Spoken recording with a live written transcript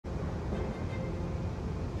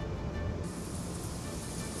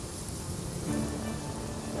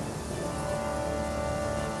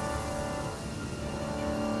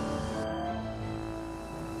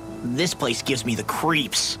this place gives me the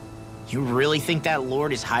creeps. You really think that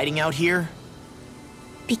lord is hiding out here?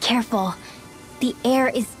 Be careful. The air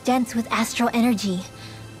is dense with astral energy.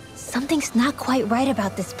 Something's not quite right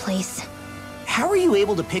about this place. How are you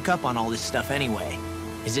able to pick up on all this stuff anyway?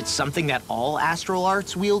 Is it something that all astral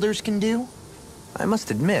arts wielders can do? I must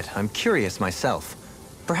admit, I'm curious myself.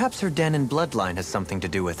 Perhaps her den and bloodline has something to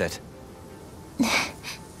do with it.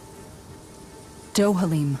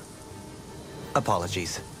 Dohalim.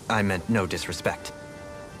 Apologies. I meant no disrespect.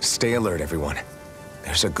 Stay alert, everyone.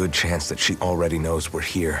 There's a good chance that she already knows we're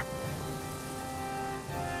here.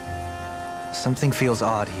 Something feels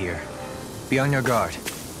odd here. Be on your guard.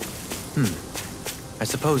 I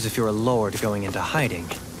suppose if you're a lord going into hiding,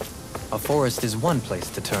 a forest is one place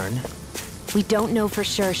to turn. We don't know for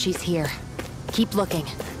sure she's here. Keep looking.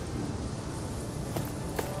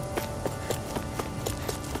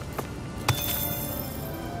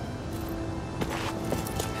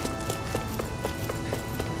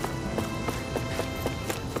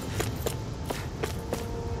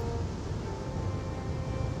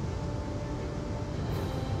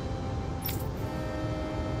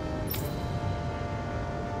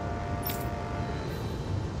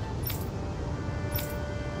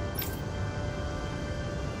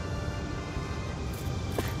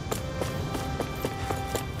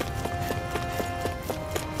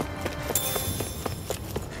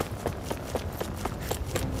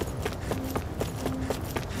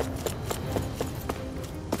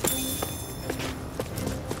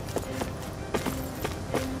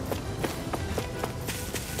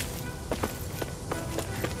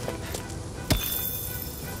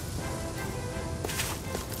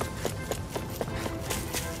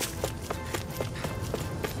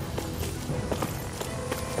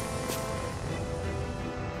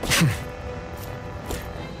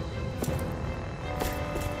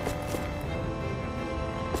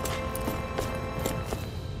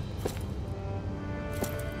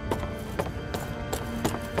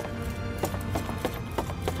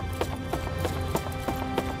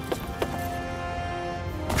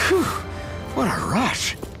 What a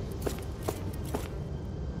rush!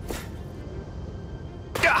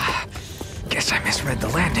 Guess I misread the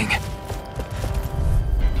landing.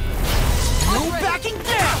 No backing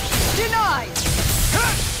down! Denied!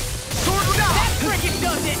 Sword down! That frickin'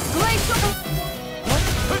 does it! Glacial!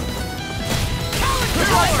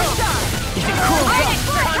 If it cools off,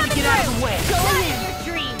 time to get out of the way! Go in! Your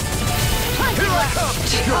dreams! Here I come!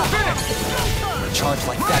 You're finished! A charge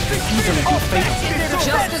like that could easily be fatal.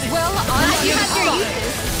 Just as well I'm your son!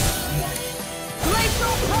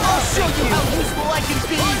 Glacial power! I'll show you how useful I can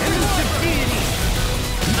be! Elusive deity!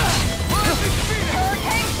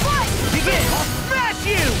 Hurricane fight! Begin! I'll smash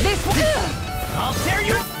you! This one! I'll tear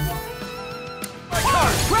you!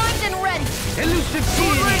 Primed and ready! Elusive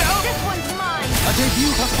deity! This one's mine! A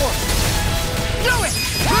debut of force. Do it!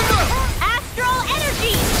 Remember! Astral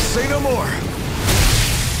energy! Say no more!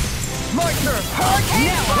 My turn!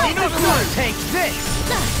 Hurricane fight! No clue! Take this!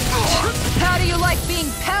 How do you like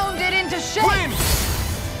being pounded into shape? Wind!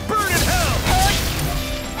 Burn in hell!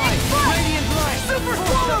 Radiant light! Super Force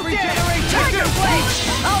swallow of regeneration! Tiger blade!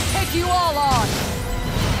 I'll take you all on!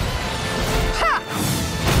 Ha!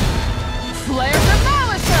 Flare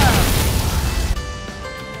demolisher!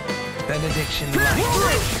 Benediction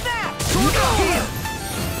Holy snap! Sword heal!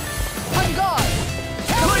 On guard!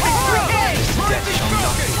 Flaming thrust!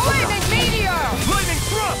 Flaming meteor! Flaming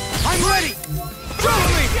thrust! I'm ready!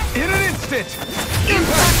 Totally! In an instant!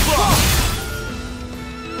 Impact block!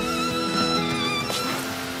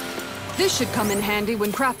 This should come in handy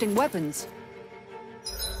when crafting weapons.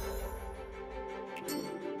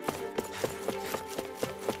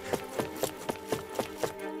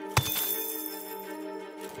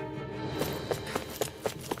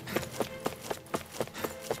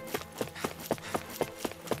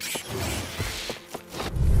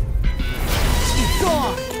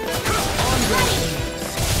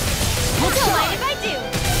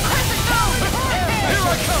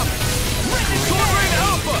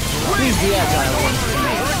 Please be agile once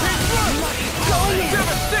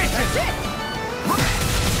Devastation!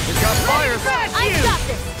 We've got fires! I've got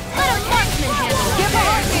this! Let a marksman handle it! Give a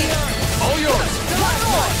heartbeat! All yours!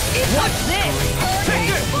 What's this? Take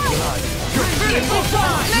this! You're finished!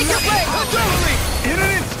 Make your break! Totally! In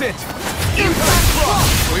an instant! Impact block!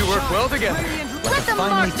 We work well together. Let the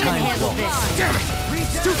finely marksman timed handle blow. this! Damn it!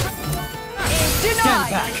 Stand Denied!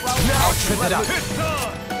 back. I'll trip it up. It's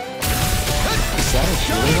on! Is that a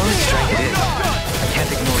healing on it? It is. I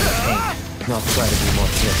can't ignore the pain. I'll try to be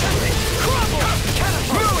more careful.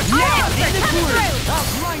 Now, in the groove! I'll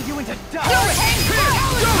grind you into dust!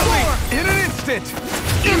 Totally! In an instant!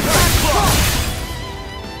 Impact block!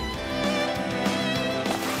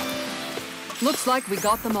 Looks like we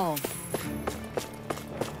got them all.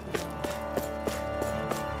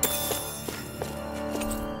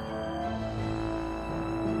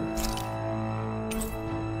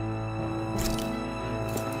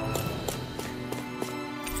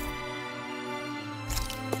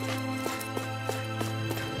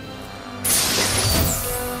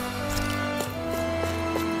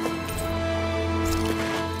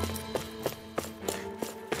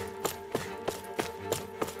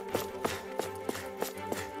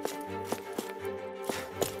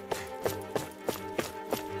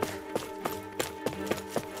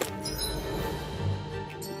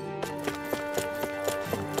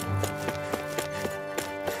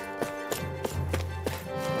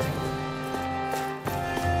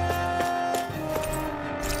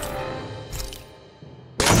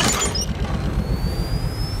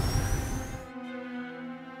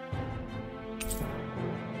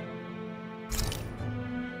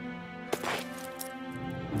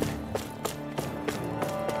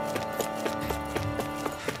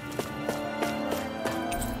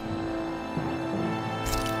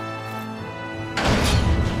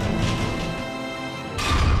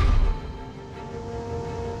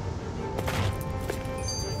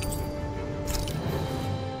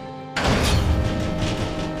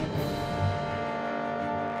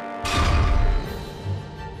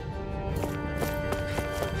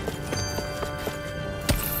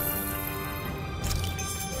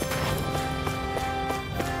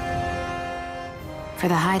 For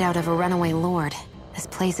the hideout of a runaway lord, this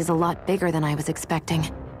place is a lot bigger than I was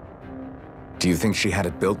expecting. Do you think she had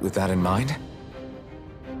it built with that in mind?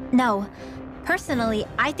 No. Personally,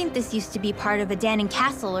 I think this used to be part of a Danon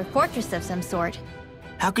castle or fortress of some sort.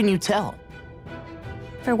 How can you tell?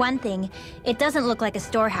 For one thing, it doesn't look like a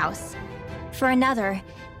storehouse. For another,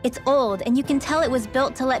 it's old and you can tell it was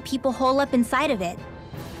built to let people hole up inside of it.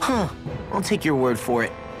 Huh. I'll take your word for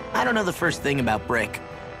it. I don't know the first thing about brick.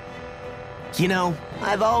 You know,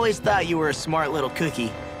 I've always thought you were a smart little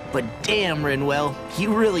cookie, but damn, Rinwell,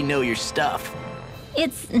 you really know your stuff.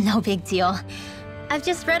 It's no big deal. I've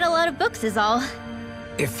just read a lot of books is all.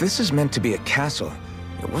 If this is meant to be a castle,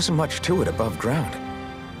 there wasn't much to it above ground.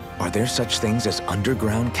 Are there such things as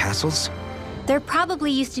underground castles? There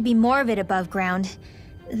probably used to be more of it above ground.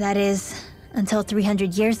 That is, until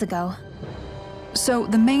 300 years ago. So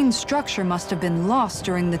the main structure must have been lost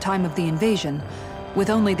during the time of the invasion, with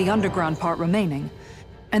only the underground part remaining.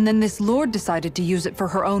 And then this lord decided to use it for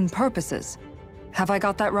her own purposes. Have I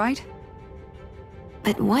got that right?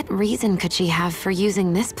 But what reason could she have for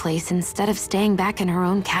using this place instead of staying back in her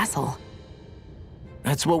own castle?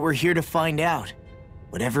 That's what we're here to find out.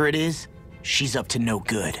 Whatever it is, she's up to no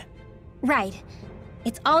good. Right.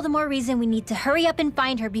 It's all the more reason we need to hurry up and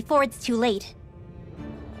find her before it's too late.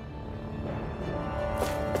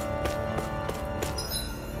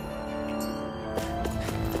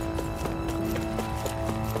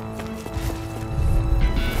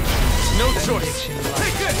 No choice.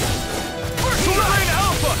 Take this! First Line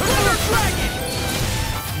Alpha! Thunder Dragon!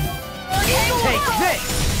 Take this!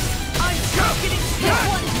 I'm getting this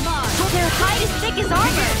one's mine! Their hide is thick as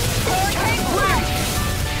armor!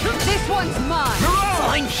 This one's mine!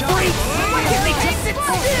 Fine shot! Why can't they just sit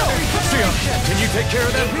still? Sia, can you take care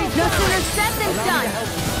of them? No sooner said than done!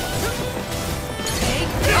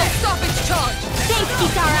 I'll stop its charge! Thanks,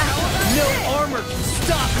 Kitara! No armor can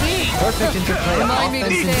stop me! Perfect interplay of Remind me to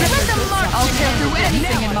offense and stand. defense. I'll tear through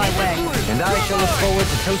anything in my way. And I shall look forward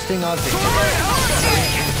to toasting our victory.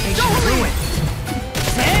 Don't ruin!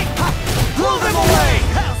 Blow them away!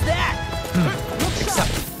 How's that?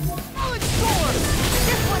 Acceptable.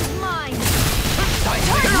 This one's mine!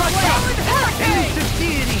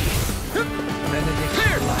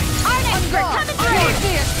 Art expert, coming through!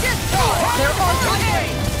 There are one.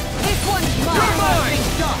 This one's You're mine! mine!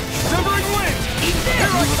 Severing wind! Here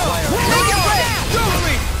I come! Take it back! Double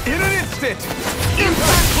me! In an instant!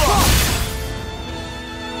 Impact block!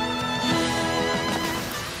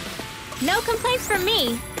 No complaints from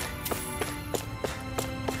me.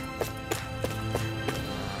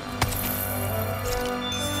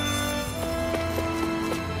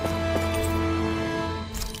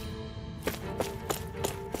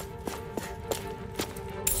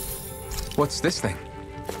 What's this thing?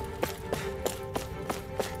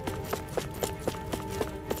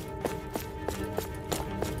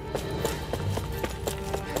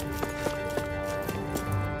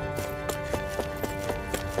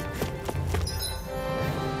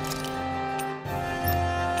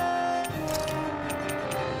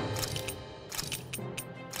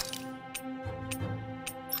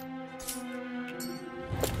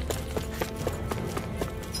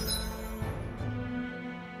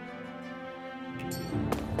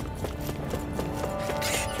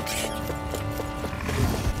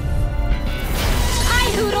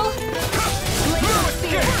 Hi, Hoodle!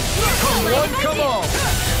 Come one, come all!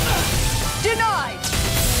 Denied!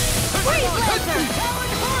 Freeze laser!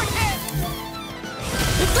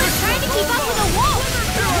 It's like trying to keep up with a wolf!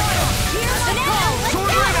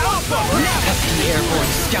 Banana, let's go!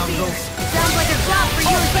 Airborne scoundrels! Sounds like a job for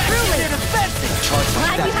you truly! Charge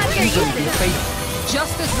like Glad you have your easily be ears. fatal.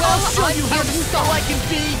 Just as well, Show you how I'm here to slow I can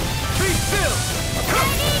be! Be still!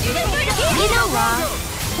 You know, Raw,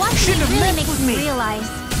 watching you really makes me realize.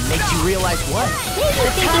 Makes you realize what? Maybe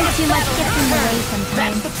thinking too much gets in the way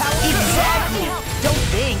sometimes. Exactly! Don't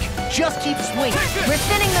think, just keep swinging. We're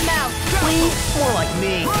thinning them out. Please, more like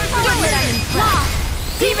me. I'll admit I'm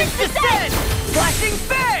impressed. Demons descend! Flashing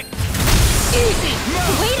bang! Easy!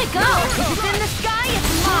 Way to go! If it's in the sky,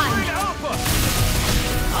 it's mine!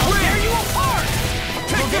 I'll tear you apart!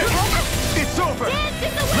 Take it! It's over! Dance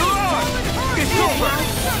in the wind! Luvah! It's over!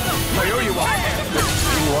 I owe you one!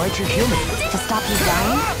 Why'd you heal me? To stop you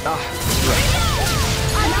dying? I'm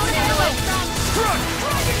out of the way!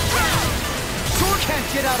 Sword can't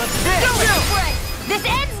get out of this! This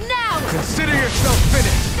ends now! Consider yourself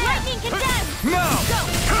finished! Lightning condemned! Now!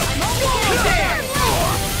 I'm only There!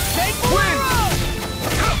 Take Win! more!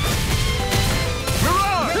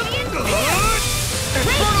 Mirage!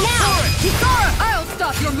 Infernal now! Sword! Kisara! I'll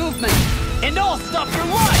stop your movement! And I'll stop your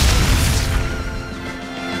life!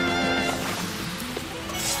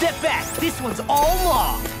 Step back, this one's all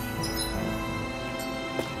law!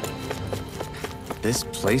 This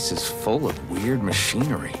place is full of weird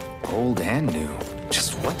machinery, old and new.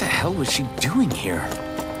 Just what the hell was she doing here?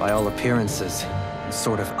 By all appearances,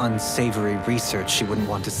 sort of unsavory research she wouldn't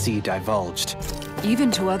want to see divulged. Even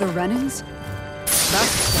to other Renans? That's a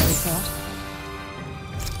scary thought.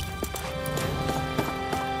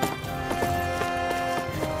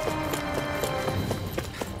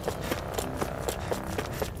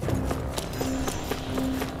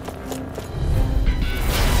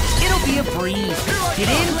 It'll be a breeze. Get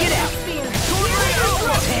in, get out.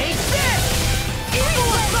 Take this!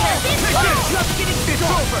 Just getting It's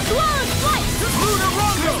over! Flawless flight! Lunar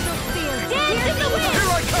Rondo! Dance in the wind! Here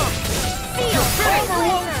I come! Seal!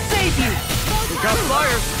 won't save you! We got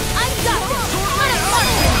flyers! I'm done! What a fun!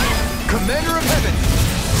 Commander of Heaven!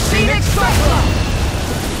 Phoenix Cyclone!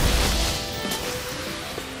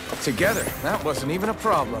 Together, that wasn't even a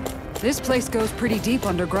problem. This place goes pretty deep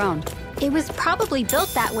underground. It was probably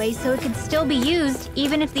built that way so it could still be used,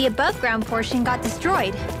 even if the above-ground portion got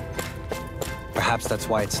destroyed. Perhaps that's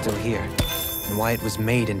why it's still here, and why it was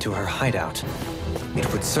made into her hideout.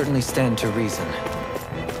 It would certainly stand to reason.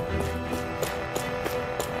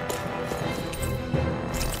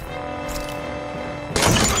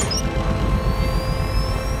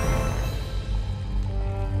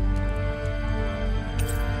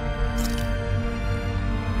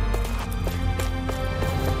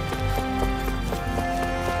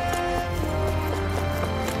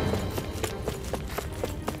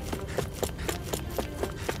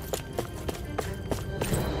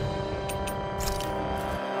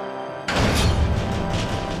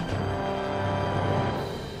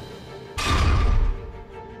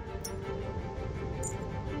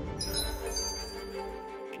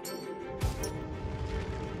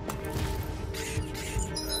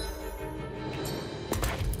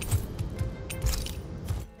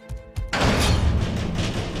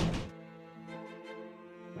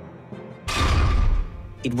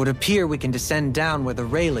 It would appear we can descend down where the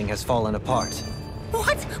railing has fallen apart.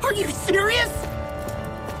 What? Are you serious?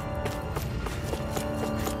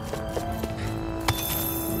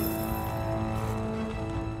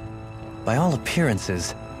 By all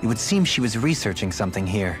appearances, it would seem she was researching something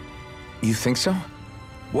here. You think so?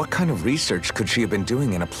 What kind of research could she have been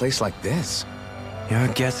doing in a place like this? Your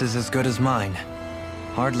guess is as good as mine.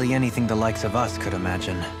 Hardly anything the likes of us could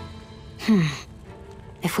imagine.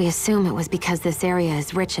 If we assume it was because this area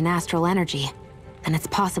is rich in astral energy, then it's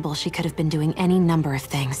possible she could have been doing any number of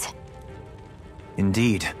things.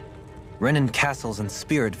 Indeed. Renan castles and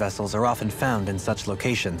spirit vessels are often found in such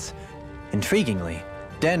locations. Intriguingly,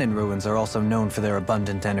 Danon ruins are also known for their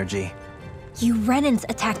abundant energy. You Renans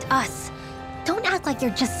attacked us. Don't act like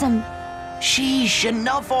you're just some... Sheesh,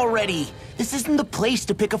 enough already. This isn't the place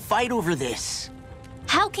to pick a fight over this.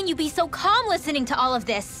 How can you be so calm listening to all of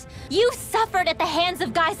this? You suffered at the hands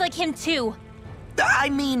of guys like him too. I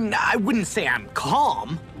mean, I wouldn't say I'm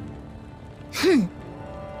calm.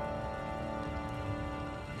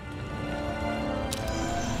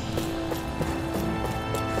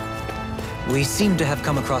 We seem to have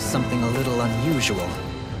come across something a little unusual.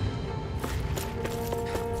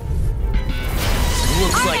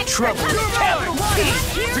 trouble. Capital T!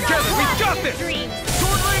 Together, we got this!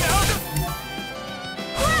 Sword Lane Alpha!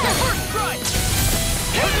 First strike!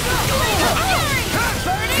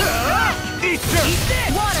 Eat this!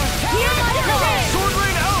 Water! Here my command! Sword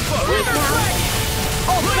Lane Alpha!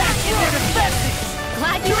 All back in your defenses!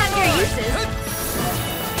 Glad you have your uses.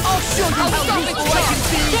 I'll show you how useful I can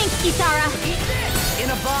be! Thanks, Kisara. In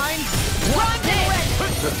a bind?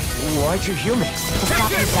 Why'd you heal me? To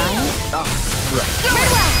stop you dying? Ah, right.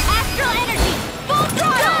 Farewell! Astral energy! Full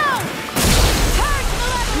throttle! Turn to the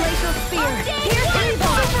left! Glacial spear! Here's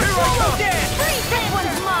evil! Here I come! Freeze! This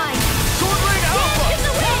one's mine! Sword Lane Alpha! In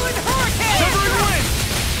the wind! Severing wind!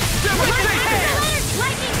 Devastation!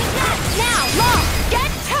 Lightning to death! Now, Long! Get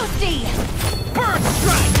toasty! Burn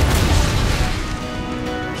strike!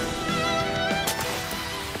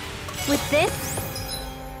 With this,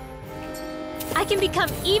 I can become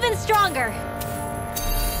even stronger.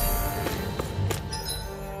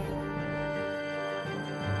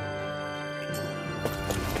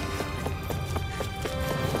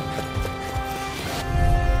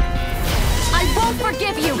 I won't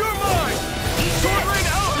forgive you! You're mine! Sword Lane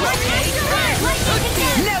Alpha!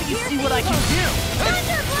 Now you see what I can do!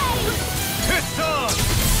 Thunderblade! It's on!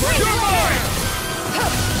 You're mine!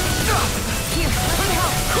 Here, let me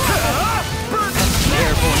help. Burn the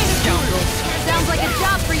airborne scoundrel! Sounds like a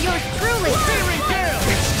job for yours truly. Searing gale!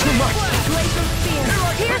 It's too much. Glacial spear.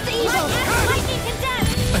 Here's the evil. Lightning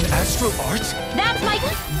condemned. An astral art? That's my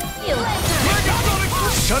field. Megasonic!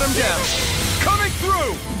 Shut him down! Coming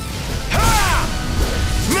through! Ha!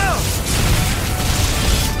 No!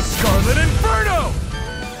 Scarlet Inferno!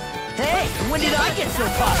 Hey, when did I get so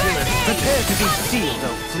popular? Prepare to be sealed,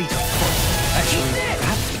 O fleet of foot. Actually,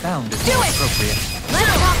 perhaps bound is Do more it! appropriate.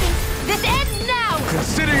 Let's talking. This ends now.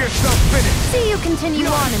 Consider yourself finished! See you continue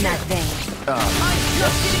on in that vein.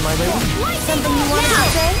 Yes, my lady? Something you wanted to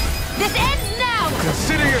say? This ends now.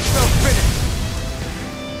 Consider yourself finished!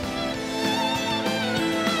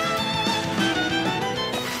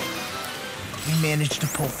 We managed to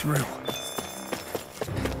pull through.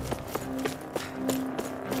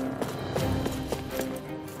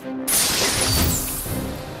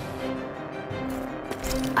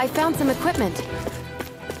 I found some equipment.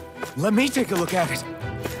 Let me take a look at it.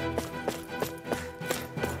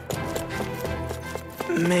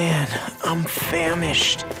 Man, I'm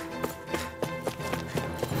famished.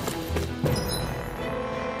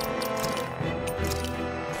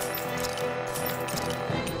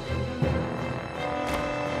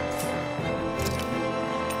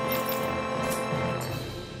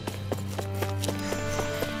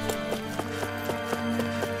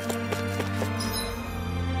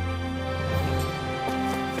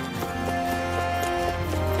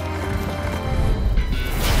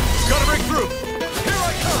 Gotta break through! Here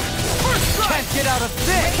I come! First strike! Can't get out of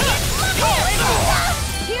this!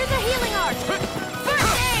 Here's a healing art. First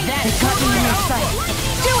aid. That got me in their sight.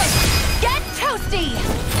 Do it. Get toasty.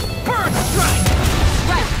 Burn strike!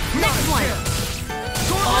 Right. Next one.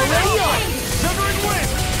 Already on! Severing wind!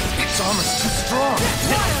 Its armor's too strong.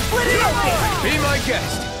 Split it open! Be my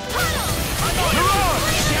guest! You're on!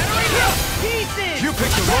 Pieces! You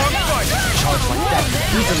picked the wrong fight! Charge like that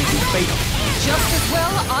could easily be fatal. Just as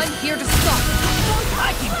well, I'm here to stop.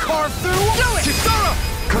 I can carve through! Do it! Kisara!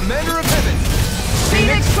 Commander of Heaven!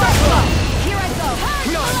 Phoenix Crossbow! Here I go.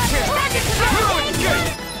 Non-chance! No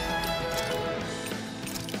escape!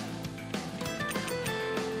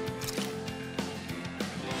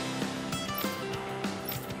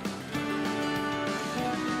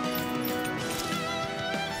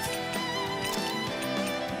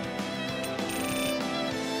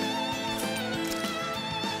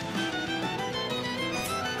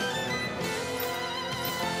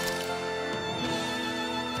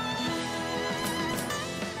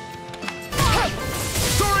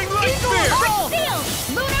 Soaring Light Spear! Sealed.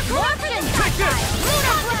 Lunar corruption. Take this!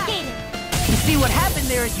 Lunar confiscated. You see what happened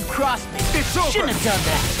there as you crossed me? It's over! Shouldn't have done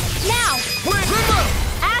that. Now, Wind! Limbo!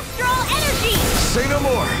 astral energy. Say no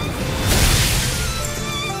more!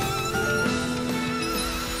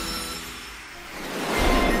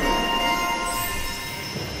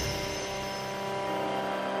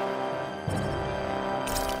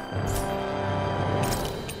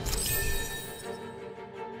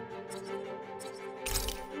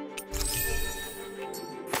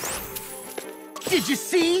 Did you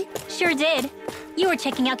see? Sure did. You were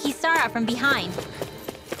checking out Kisara from behind.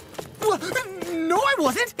 No, I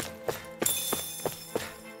wasn't!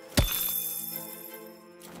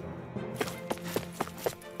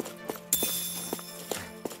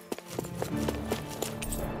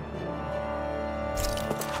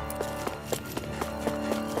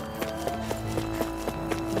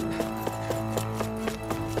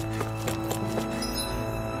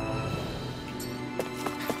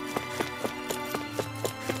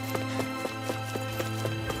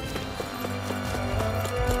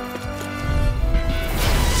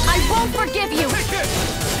 won't forgive you! Take this!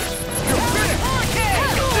 You're finished!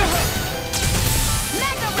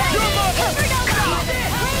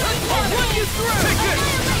 I'll run you through! Take this!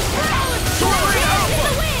 Soaring Alpha!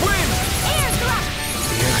 Win!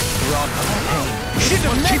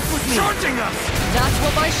 Keep charging us! That's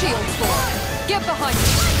what my shield's for. Get behind me.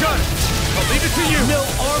 Got it! I'll leave it to you! No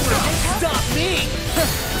armor can stop me!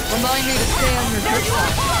 Remind me to stay on your good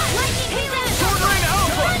side. Soaring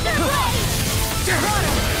Alpha!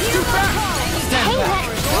 Too fast! Stand back.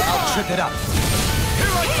 I'll trip it up.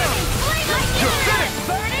 Here I come! You're finished!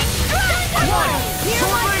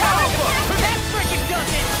 Soaring Alpha! That frickin' does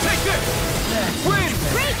it! Take this! Win!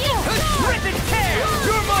 Rip and tear!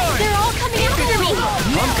 You're mine! They're all coming after me!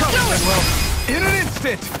 I'm coming, Manuel! In an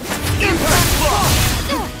instant! Impact block!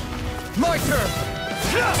 My turn!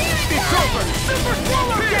 It's over! Super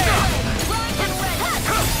Swallow down!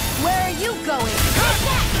 Where are you going?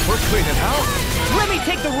 We're cleaning house! Let me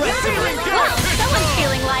take the rest of it! Wow, someone's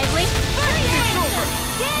feeling lively. It's over!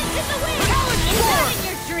 Inside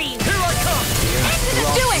your dreams. Here I come!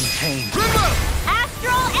 Do it! Remote!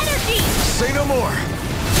 Astral energy! Say no more!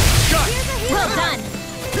 Got it! Well done.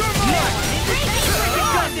 You're mine!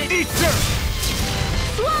 Eat dirt!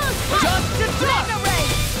 Just to drop!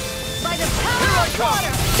 By the Here power I of come!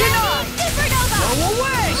 water! Supernova! Go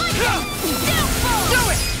away! Do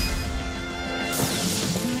it!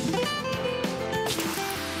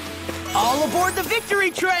 All aboard the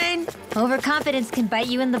victory train! Overconfidence can bite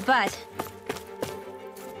you in the butt.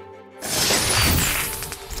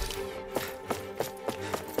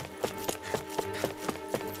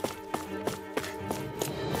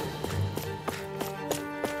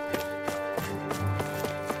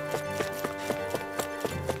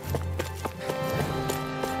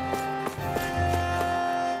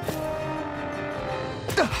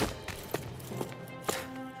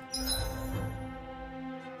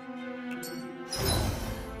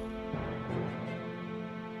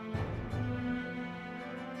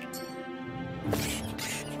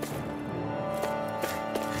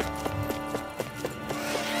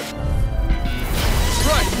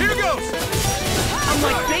 Right, here goes! I'm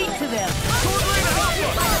like bait to them! Soaring Alpha!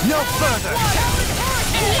 No further!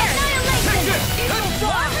 Take this!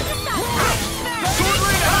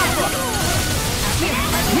 Soaring Alpha!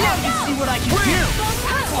 Now you see what I can do!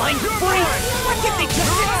 Flying free! Why can't they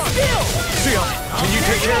just sit still? Seal, can you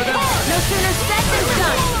take care of them? No sooner said than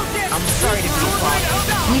done! I'm sorry to be bothered.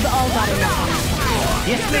 We've all got enough on us.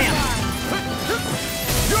 Yes, ma'am!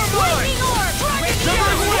 You're mine!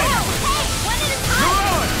 Never win! You're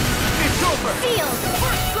on! It's over!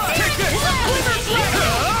 Take this!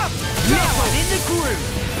 Now I'm in the groove!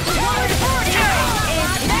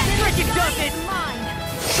 That frickin' does it!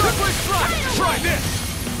 Triple strike! Try this!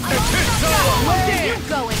 And hit solo! Where are you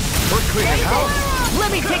Going. We're cleaning house!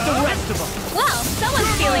 Let me take the rest of them! Well,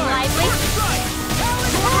 someone's feeling lively.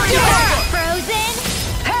 Soaring Alpha! Frozen!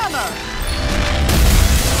 Hammer!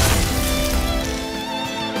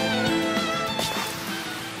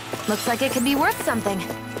 Looks like it could be worth something.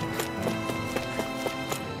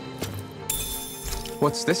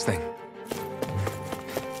 What's this thing?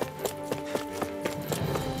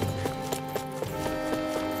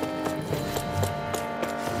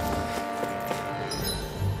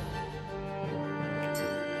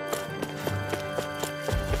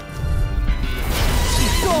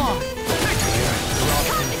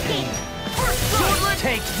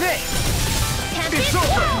 Take this! It's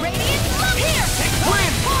over! Radiant look here!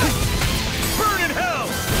 Win! Burn in hell!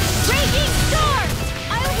 Raging storm!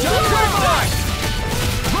 You're mine!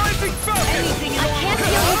 Rising Falcon! I can't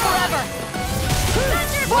feel you forever!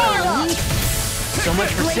 Thunderbolt! So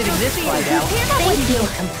much for sitting this fight out. Thank you.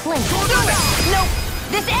 Complaint. Nope.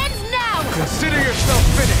 This ends now! Consider yourself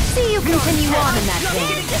finished! See you continue on in that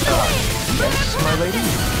vein. Yes, my lady?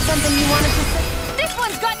 Something you wanted to say? This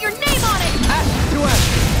one's got your name on it! Ask to ask!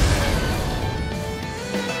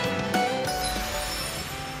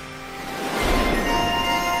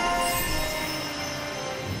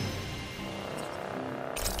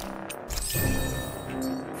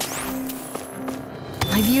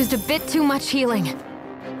 I've used a bit too much healing.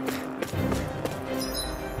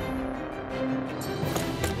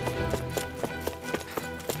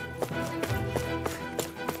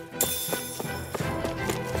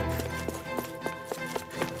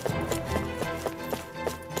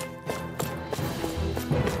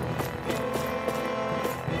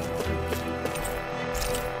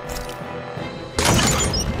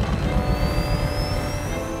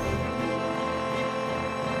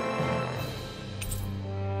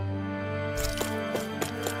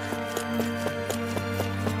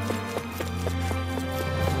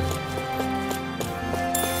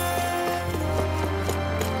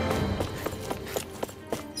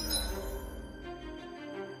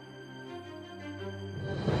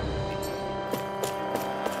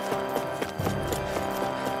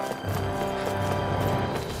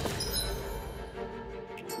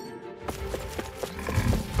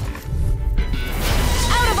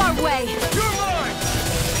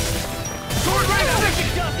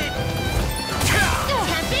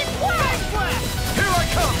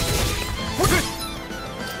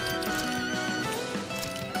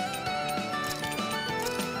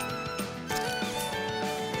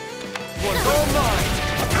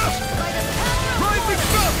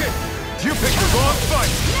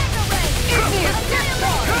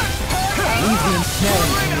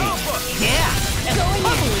 ensnaring to me. Yeah! And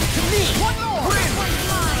pummeling to me! One more!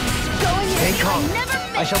 Stay calm.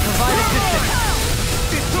 I shall provide assistance.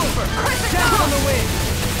 It's over! Death on the wind.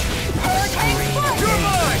 You're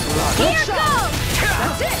mine! Here goes!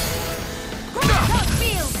 That's it! Tough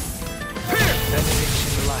field!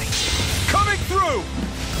 Benediction light. Coming through!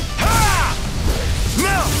 Ha!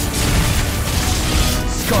 Now!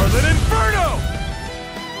 Scarlet Inferno!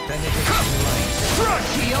 Benediction light. Crush!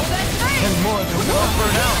 Shield and strength! And more than one for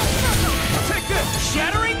now. Take this!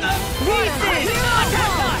 Shattering the pieces!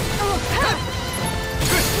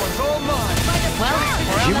 This one's all mine! Well,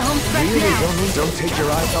 we're on You the home stretch really now. don't take your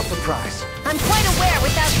eyes off the prize. I'm quite aware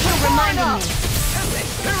without you reminding me.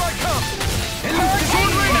 Here I come!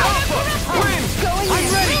 Sword Rain Alpha! Wind! I'm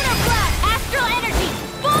ready! Lunar Blast! Astral energy!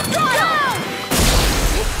 Full throttle!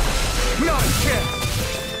 Not a chance!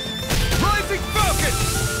 Rising Falcon!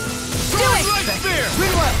 Do it! Light Spear!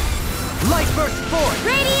 Rinwell! Light burst forth!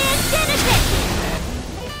 Radiant Genesis!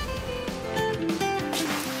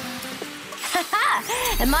 Haha!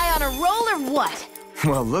 Am I on a roll or what?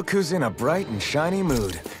 Well, look who's in a bright and shiny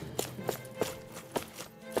mood.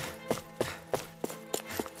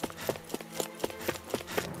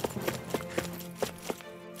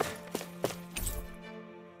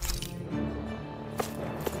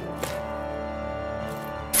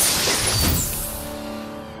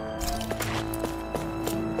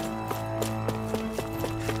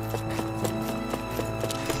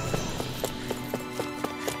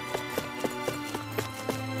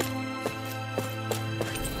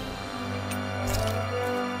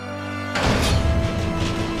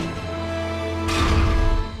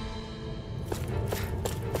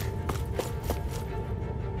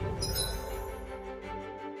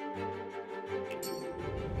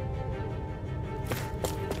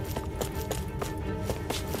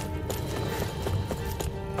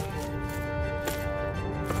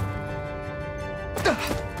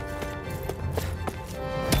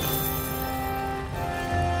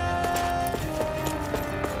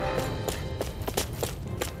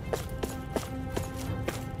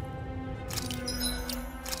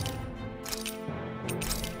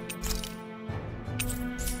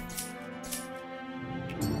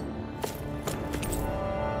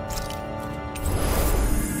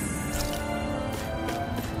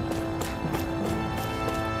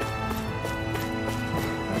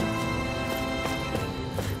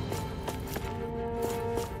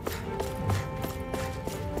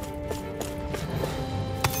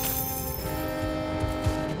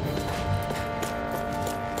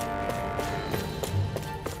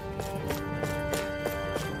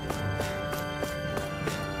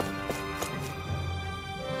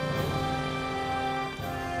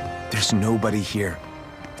 There's nobody here.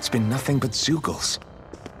 It's been nothing but Zeugles.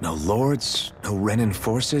 No lords, no Renan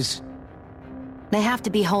forces. They have to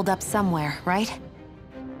be holed up somewhere, right?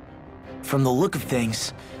 From the look of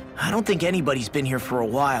things, I don't think anybody's been here for a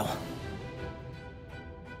while.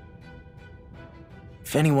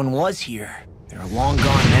 If anyone was here, they're long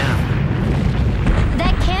gone now.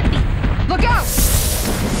 That can't be. Look out!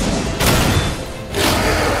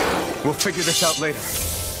 We'll figure this out later.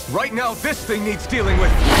 Right now, this thing needs dealing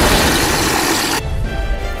with.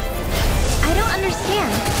 I don't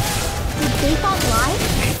understand. Did they fall live?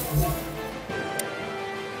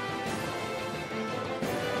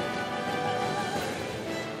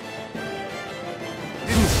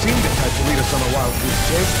 Didn't seem the type to lead us on a wild goose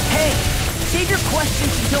chase. Hey! Save your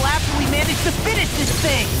questions until after we manage to finish this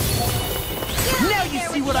thing! Now you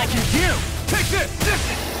see what I can do! Take this!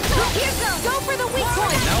 Here goes! Go for the weak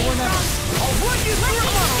point! Now we're not. I'll run you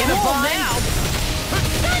through in a ball now!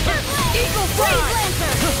 Thunderblade! Eagle Freeze Fly!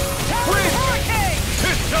 Lancer! Wind! Hurricane!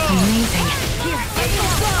 It's on! Amazing. Here,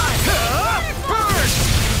 Eagle Fly! Burn!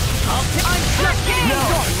 I'm just getting No!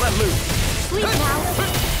 going! Let loose! Sleep now.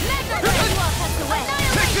 Mega Ray Love has the way!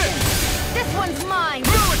 Take this! This one's mine!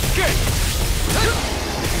 No escape!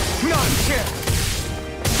 Not a chance!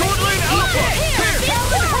 Sword Lane Alpha! Here!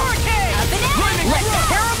 Hurricane! Let's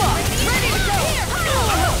tear him up! Ready to go!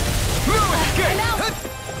 No escape!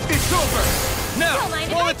 It's over! Now,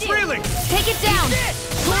 while it's reeling! Take it down!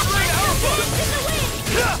 Sword Lane Alpha!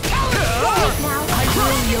 I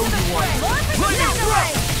really owe you one. Lightning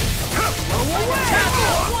Thrust!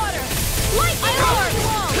 Water! Lightning Lord!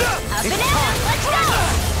 A banana! Let's go!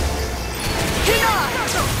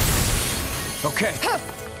 Okay.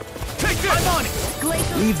 Take this! I'm on it!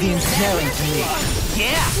 Leave the ensnaring to me.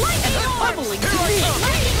 Yeah! And the pummeling to me!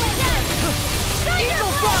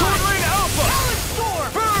 Eagle Sword Lane Alpha!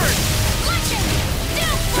 Burn!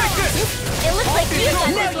 Take this! It looks like you got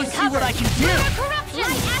Now this you one see what covered! I can do! Lunar corruption!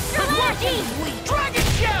 Astral energy! Dragon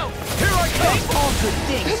Show! Here I come! good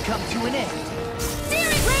things come to an end.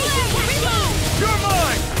 Steering wheel! You're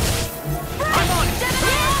mine! I'm on it!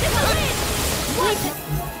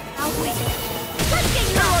 I'll wait. Let's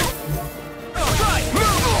Right!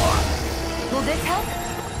 Will this help?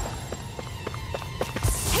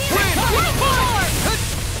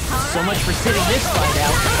 So much for sitting this fight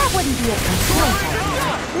out. That wouldn't be a complaint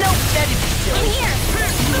idea. Nope, that'd be silly. In here!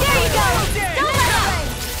 There you go! Don't let up!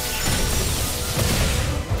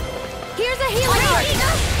 Here's a healing strike!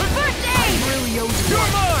 First aid! Really owes you.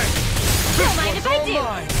 You're mine! Don't mind if I do!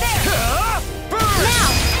 There! Now!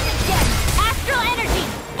 Get astral energy!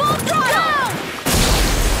 Full throttle!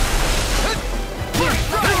 Here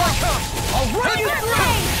I come! I'll run you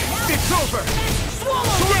through! It's over!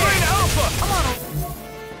 Swallow Sword Alpha! Come on.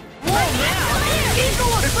 Whoa, now!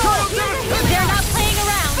 They're not playing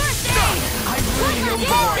around! First aid! I really know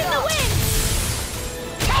Dance in the wind!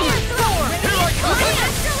 Power Here I come!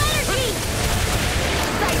 astral energy!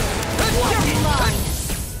 Just mine!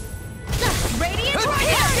 Radiant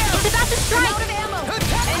tornado! It's about to strike! Out of ammo!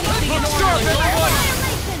 Anything in Sharp, order. everyone!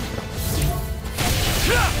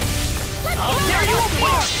 I'll tear you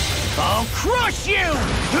apart! I'll crush you!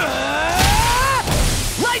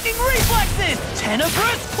 Lightning reflexes!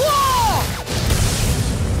 Tenebrous claw!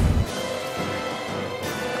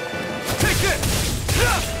 Take it!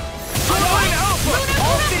 Sword Alpha!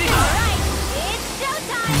 All fit in. Alright, it's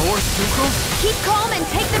showtime! More circles? Keep calm and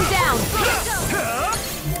take them down!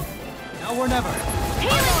 Now or never.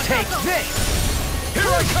 Healing Take circle! this! Here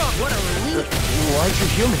I come! What a relief! Why'd you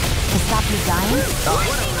heal me? To stop you dying?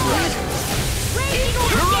 Raging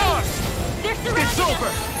Hurrah! They're surrounding It's over!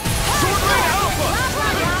 us! Sword Alpha!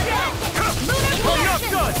 Lunar I'm not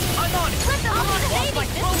reaction! done! I'm on it!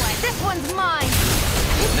 This one's mine!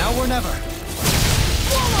 Now or never.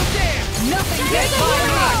 Swallow dance! Nothing There's gets a by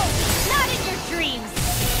hero! me! Not in your dreams!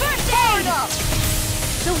 First aid!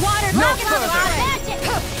 The water No rocket further. magic!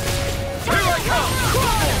 Here I come!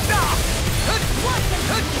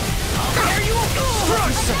 There you go!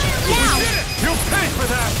 Crush! Now! We did it! You'll pay for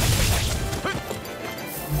that!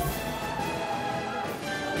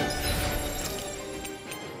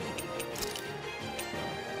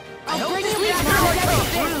 I'll bring you Here I come!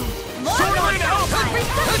 Sword Alpha!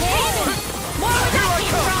 More where Here I that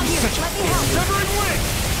came come! from! Let me help! Severing wind!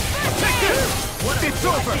 Take this! It's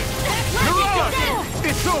over! Hurrah!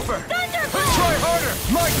 It's over! Thunderbolt! Try harder!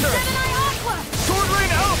 My turn! Gemini Aqua! Sword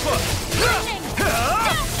Rain Alpha! Lightning!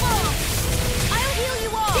 Deathfall! I'll heal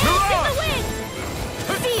you all! Dance in the wind!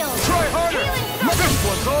 Feel! Try harder! Healing This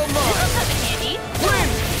one's all mine! come in handy!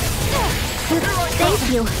 Wind! Thank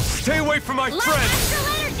you. Stay away from my Light friends! astral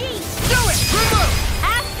energy! Do it! Remove!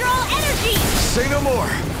 Astral energy! Say no more!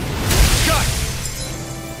 Shut!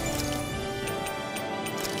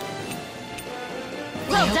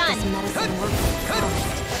 Well done! Here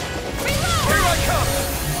I come!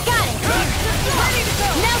 Got it! Ready to go!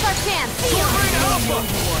 Now's our chance! Feel! Rain Alpha!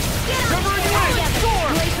 Get on Severing it! wind! Together!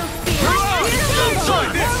 Glacial spear!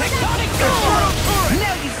 Try this! Tectonic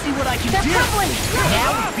Now you see what I can They're do! crumbling!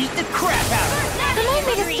 Now we beat the crap out of it! Remind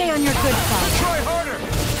me to stay on your good side. Try harder!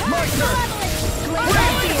 My turn!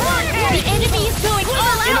 The enemy is going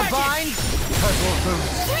all In a out! bind? I won't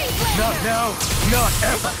lose. Not now, not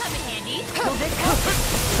ever. Come in handy. Will this help?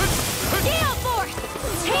 Gale Force!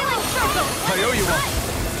 Healing Circle! I owe you one.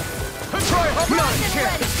 Try harder! Not a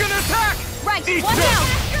chance! It's gonna attack! Right, Eat watch this. out!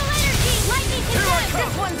 Astral Energy! Lightning Here I condemned! come.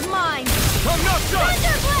 This one's mine! I'm not done!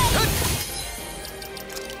 Thunderblade!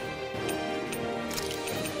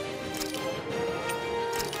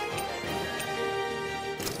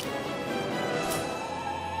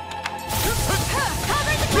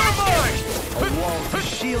 Cover the You're casket! mine! A wall to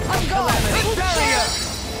shield from Calamity! calamity. Barrier!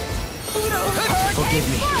 Forgive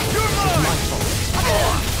me. You're mine!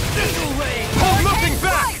 Hold nothing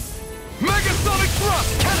back! Megasonic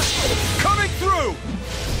thrust! Coming through!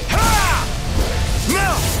 Ha!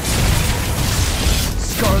 Now!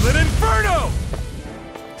 Scarlet Inferno!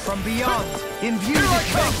 From beyond, imbue Here I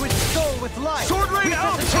this come. vanquished soul with life. Sword Rain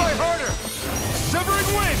out! Try harder! Severing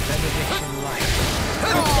wind! Benediction life.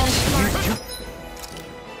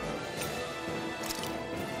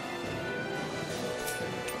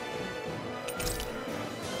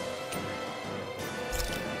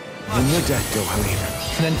 In your death, Dohalim.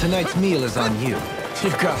 Then tonight's meal is on you.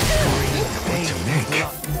 You've got what to make.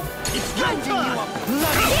 It's time you up.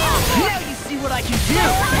 Now you see what I can do.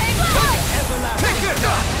 Take it!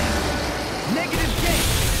 Negative gate.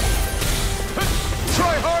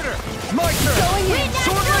 Try harder! My turn! Going in!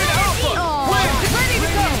 Sword Rain Alpha! Wind! Ready to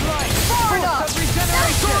go. Far enough.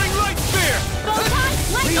 Regeneration. Soaring Light Spear! Photon!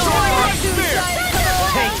 Lightning Soaring Storm! Light Spear!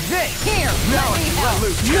 Take this. Here. Now it's Let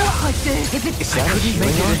salute! Not like this! Is that a healing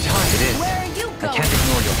Make it art? in time. It is. Where are you I going? can't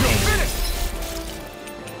ignore your pain.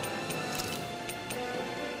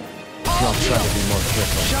 I'll try to be more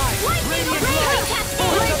careful. Radiant light!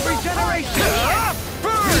 Force of regeneration!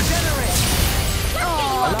 Regenerate!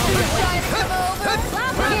 Allow me to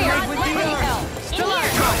here, let me help. Still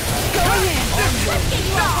here. Going in.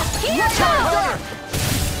 Here.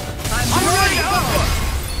 I'm ready, Alpha!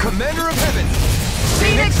 Commander of Heaven!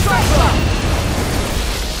 Phoenix Cyclone!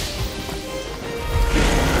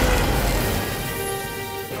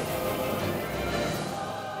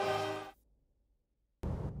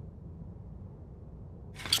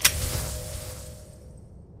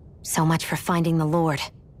 So much for finding the Lord.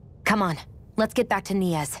 Come on, let's get back to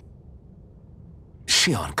Niaz.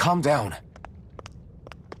 Shion, calm down.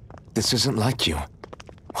 This isn't like you.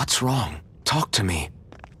 What's wrong? Talk to me.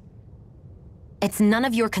 It's none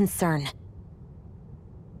of your concern.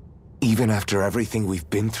 Even after everything we've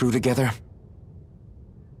been through together?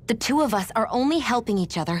 The two of us are only helping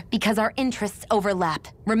each other because our interests overlap,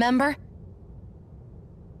 remember?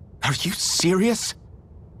 Are you serious?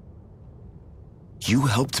 You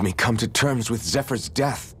helped me come to terms with Zephyr's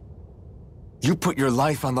death. You put your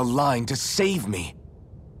life on the line to save me.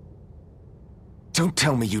 Don't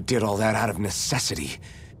tell me you did all that out of necessity.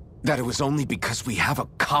 That it was only because we have a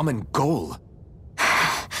common goal.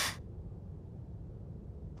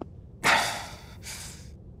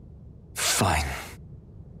 Fine.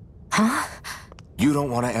 Huh? You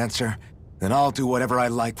don't want to answer? Then I'll do whatever I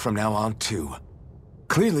like from now on, too.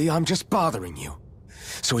 Clearly, I'm just bothering you.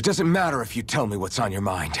 So it doesn't matter if you tell me what's on your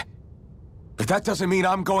mind. But that doesn't mean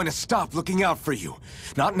I'm going to stop looking out for you.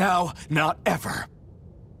 Not now, not ever.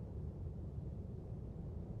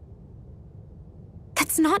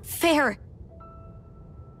 That's not fair.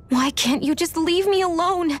 Why can't you just leave me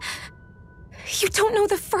alone? You don't know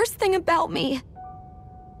the first thing about me.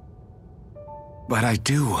 But I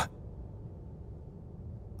do.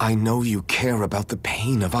 I know you care about the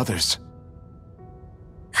pain of others.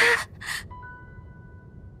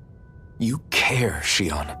 You care,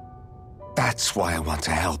 Shion. That's why I want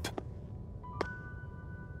to help.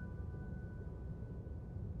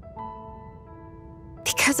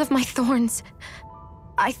 Because of my thorns,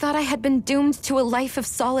 I thought I had been doomed to a life of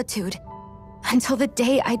solitude. Until the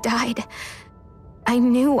day I died, I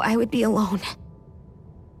knew I would be alone.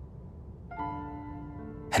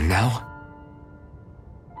 And now?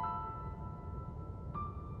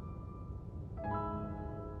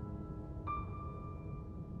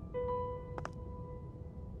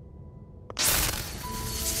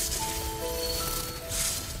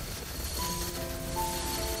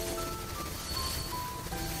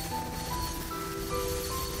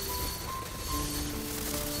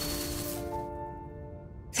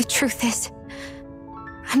 The truth is,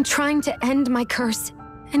 I'm trying to end my curse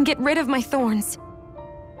and get rid of my thorns.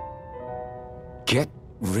 Get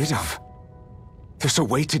rid of? There's a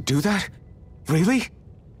way to do that? Really?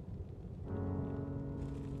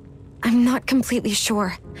 I'm not completely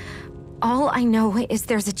sure. All I know is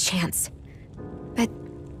there's a chance. But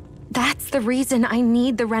that's the reason I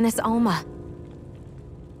need the Renis Alma.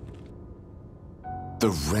 The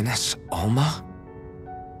Renis Alma?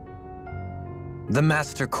 The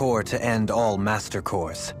Master Core to end all Master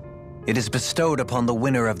Cores. It is bestowed upon the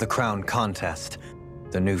winner of the Crown Contest,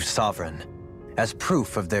 the new Sovereign, as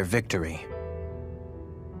proof of their victory.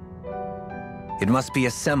 It must be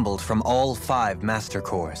assembled from all 5 Master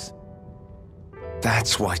Cores.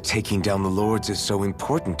 That's why taking down the Lords is so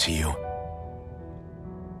important to you.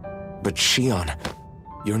 But Shion,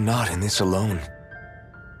 you're not in this alone.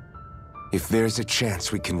 If there's a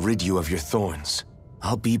chance we can rid you of your thorns,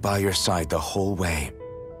 I'll be by your side the whole way.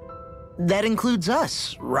 That includes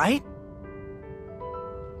us, right?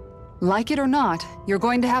 Like it or not, you're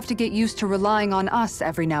going to have to get used to relying on us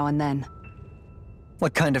every now and then.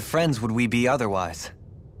 What kind of friends would we be otherwise?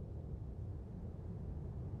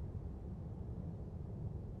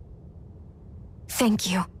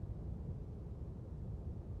 Thank you.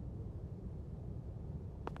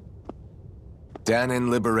 Danon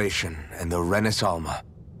Liberation and the Renis Alma.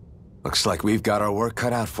 Looks like we've got our work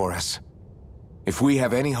cut out for us. If we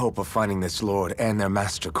have any hope of finding this Lord and their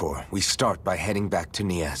Master Core, we start by heading back to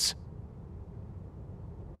Niaz.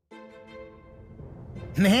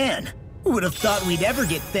 Man, who would have thought we'd ever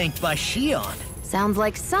get thanked by Shion? Sounds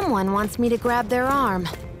like someone wants me to grab their arm.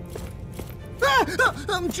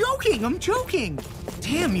 I'm joking!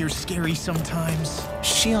 Damn, you're scary sometimes.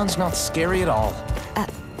 Shion's not scary at all.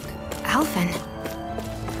 Alvin.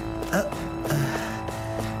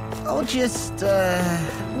 I'll just,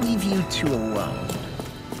 leave you two alone.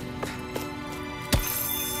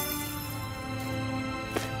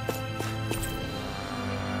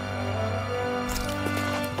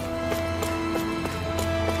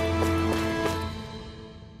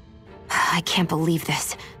 can't believe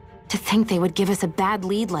this. To think they would give us a bad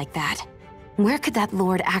lead like that. Where could that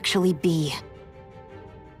lord actually be?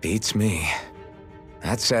 Beats me.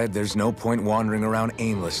 That said, there's no point wandering around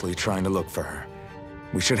aimlessly trying to look for her.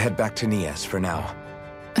 We should head back to Nias for now.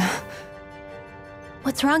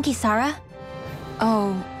 What's wrong, Kisara?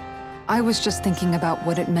 Oh, I was just thinking about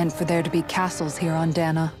what it meant for there to be castles here on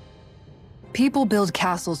Dana. People build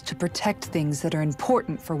castles to protect things that are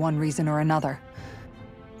important for one reason or another.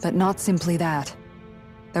 But not simply that.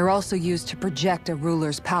 They're also used to project a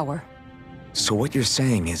ruler's power. So what you're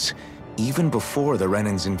saying is, even before the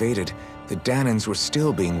Renans invaded, the Danans were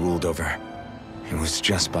still being ruled over. It was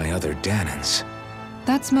just by other Danans.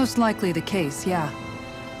 That's most likely the case, yeah.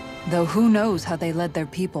 Though who knows how they led their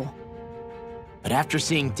people. But after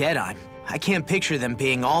seeing Deadeye, I can't picture them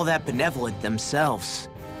being all that benevolent themselves.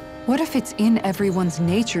 What if it's in everyone's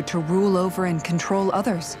nature to rule over and control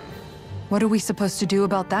others? What are we supposed to do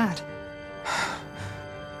about that?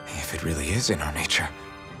 If it really is in our nature,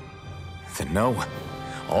 then no.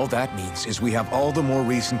 All that means is we have all the more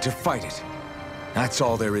reason to fight it. That's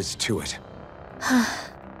all there is to it.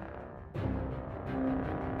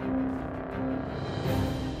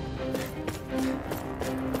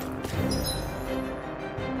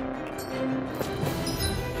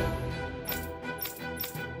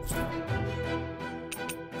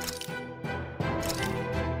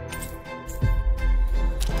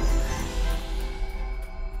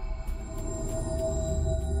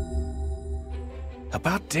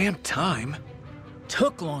 About damn time.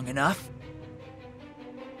 Took long enough.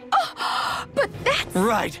 But that's...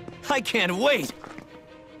 Right. I can't wait.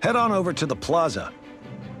 Head on over to the plaza.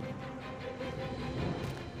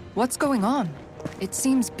 What's going on? It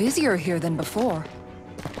seems busier here than before.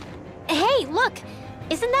 Hey, look!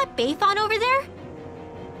 Isn't that Bayfon over there?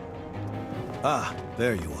 Ah,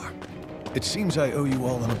 there you are. It seems I owe you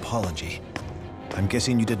all an apology. I'm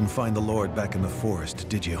guessing you didn't find the Lord back in the forest,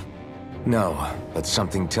 did you? No, but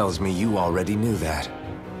something tells me you already knew that.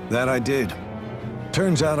 That I did.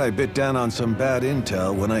 Turns out I bit down on some bad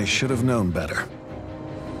intel when I should have known better.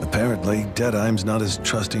 Apparently, Deadeye's not as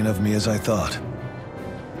trusting of me as I thought.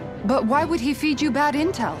 But why would he feed you bad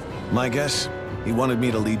intel? My guess? He wanted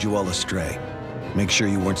me to lead you all astray. Make sure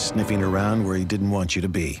you weren't sniffing around where he didn't want you to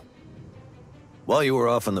be. While you were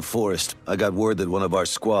off in the forest, I got word that one of our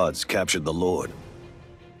squads captured the Lord.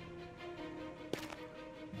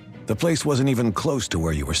 The place wasn't even close to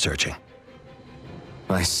where you were searching.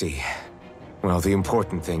 I see. Well, the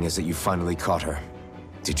important thing is that you finally caught her.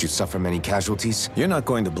 Did you suffer many casualties? You're not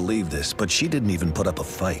going to believe this, but she didn't even put up a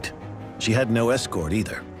fight. She had no escort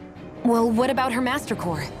either. Well, what about her Master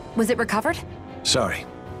Core? Was it recovered? Sorry.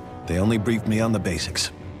 They only briefed me on the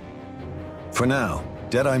basics. For now,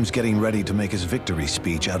 Deadeye's getting ready to make his victory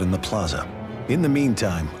speech out in the plaza. In the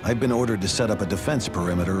meantime, I've been ordered to set up a defense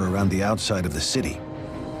perimeter around the outside of the city.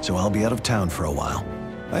 So I'll be out of town for a while.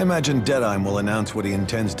 I imagine Deadeye will announce what he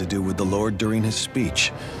intends to do with the Lord during his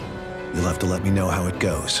speech. You'll have to let me know how it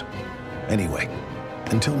goes. Anyway,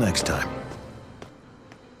 until next time.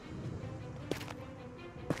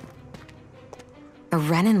 A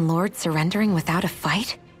Renan Lord surrendering without a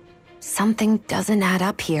fight? Something doesn't add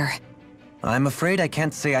up here. I'm afraid I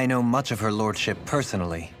can't say I know much of her lordship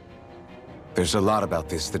personally. There's a lot about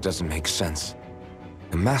this that doesn't make sense.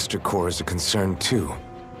 The Master Core is a concern too.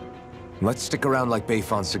 Let's stick around like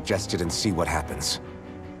Bayfon suggested and see what happens.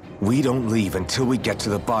 We don't leave until we get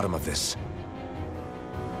to the bottom of this.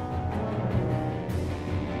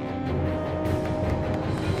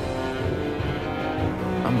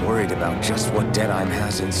 I'm worried about just what Deadeye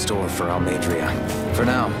has in store for Almadria. For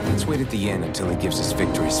now, let's wait at the inn until he gives his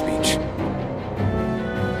victory speech.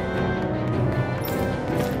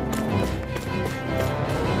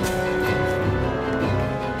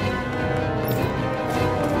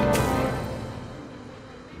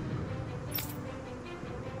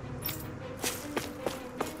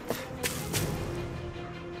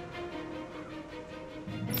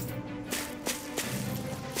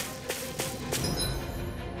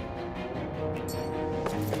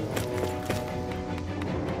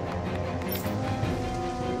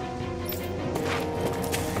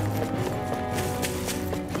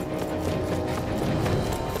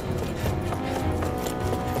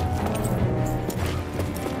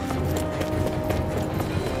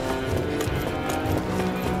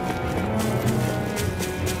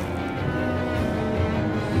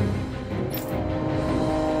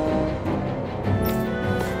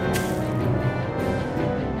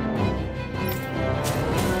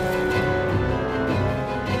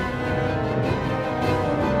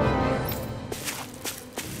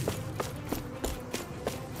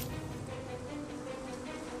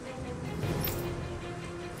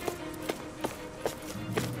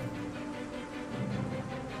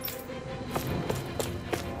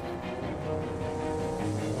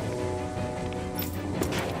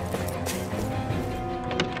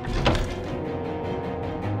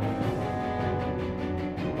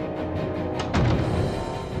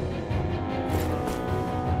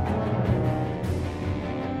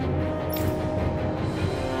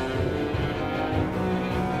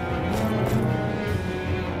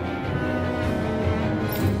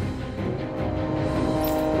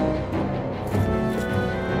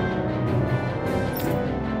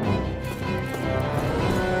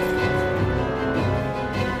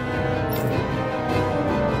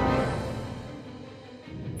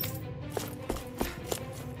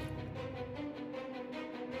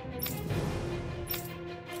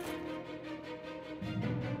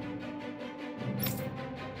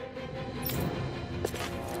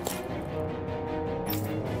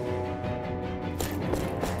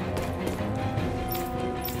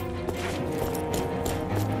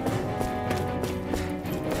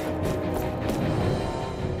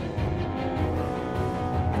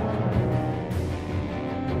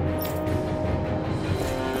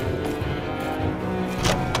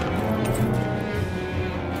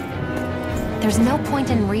 There's no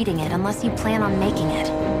point in reading it unless you plan on making it.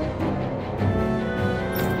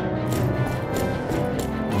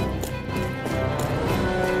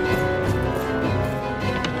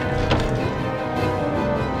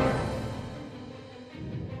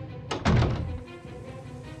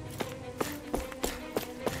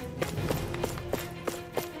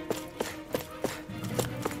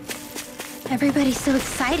 Everybody's so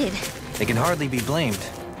excited. They can hardly be blamed.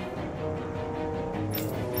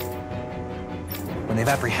 When they've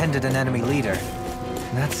apprehended an enemy leader.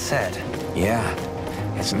 That said... Yeah.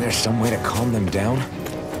 Isn't there some way to calm them down?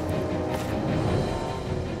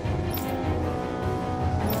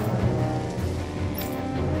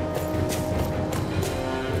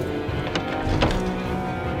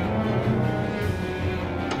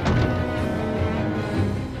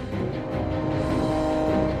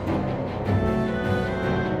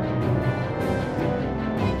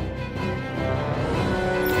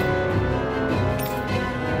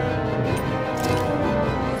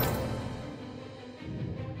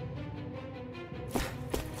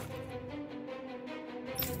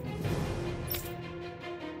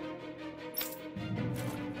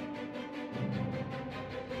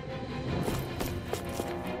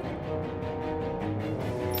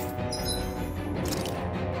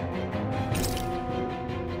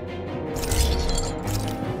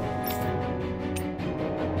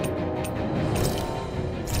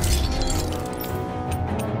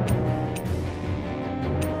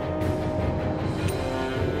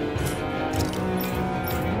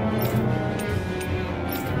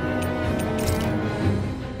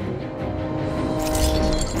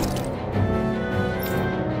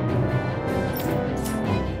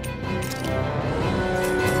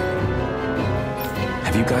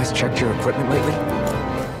 Have you guys checked your equipment lately?